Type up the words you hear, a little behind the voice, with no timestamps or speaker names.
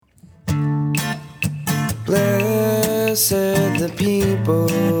Blessed the people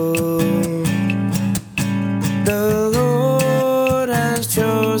the Lord has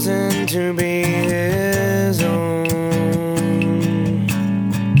chosen to be His own.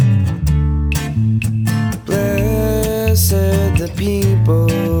 Blessed the people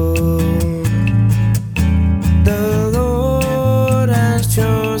the Lord has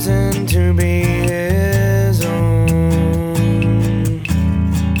chosen to be His own.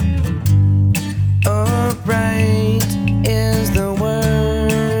 Upright is the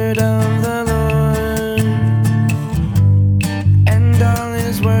word of the Lord, and all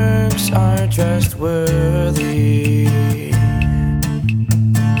His works are trustworthy.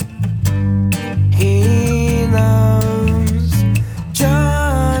 He loves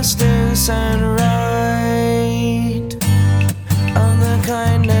justice and right. On the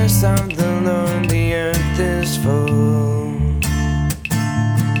kindness of the Lord the earth is full.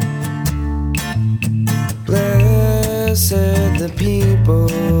 Blessed the people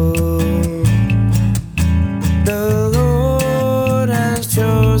the Lord has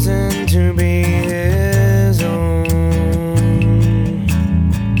chosen to be His own.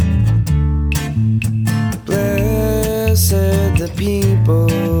 Blessed the people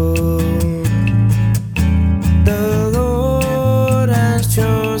the Lord has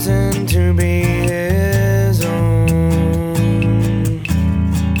chosen to be His own.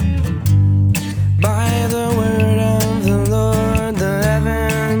 By the word of the Lord the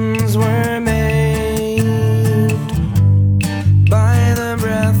heavens were made, by the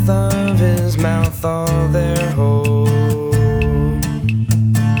breath of His mouth all their whole.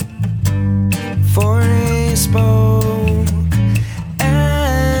 For He spoke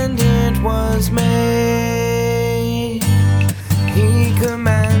and it was made. He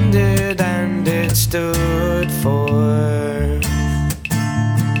commanded and it stood forth.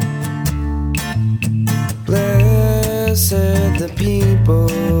 Blessed the people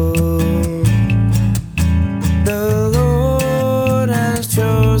the Lord has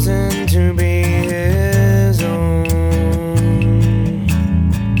chosen to be His own.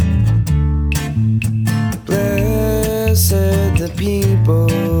 Blessed the people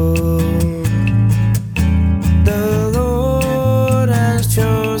the Lord has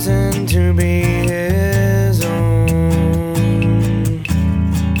chosen to be His own.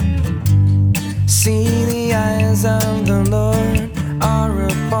 See, the eyes of the Lord are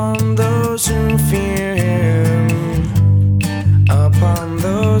upon those who fear Him, upon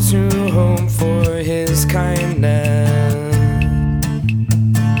those who hope for His kindness,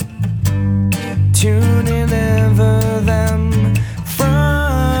 to deliver them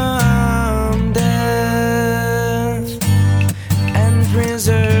from death and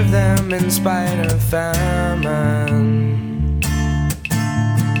preserve them in spite of famine.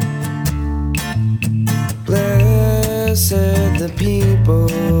 Blessed the people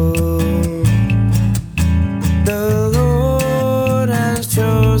the Lord has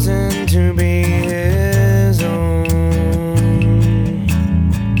chosen to be His own.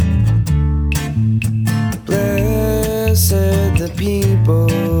 Blessed the people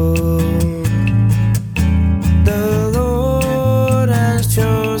the Lord has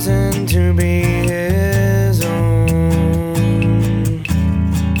chosen to be His own.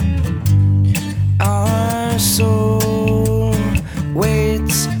 Our soul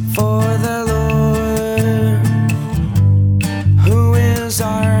waits for the Lord, who is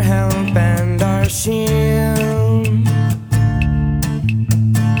our help and our shield.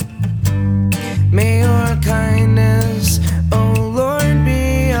 May your kindness, O Lord,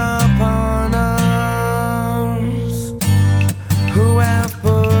 be upon us, who have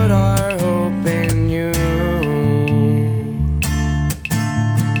put our hope in You.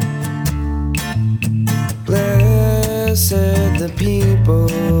 Blessed the people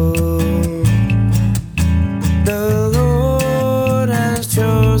the Lord has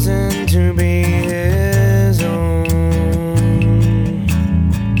chosen to be His own.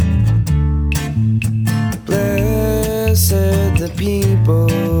 Blessed the people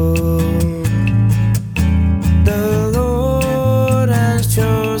the Lord has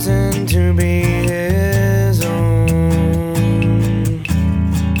chosen to be His own.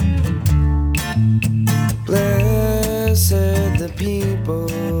 Blessed the people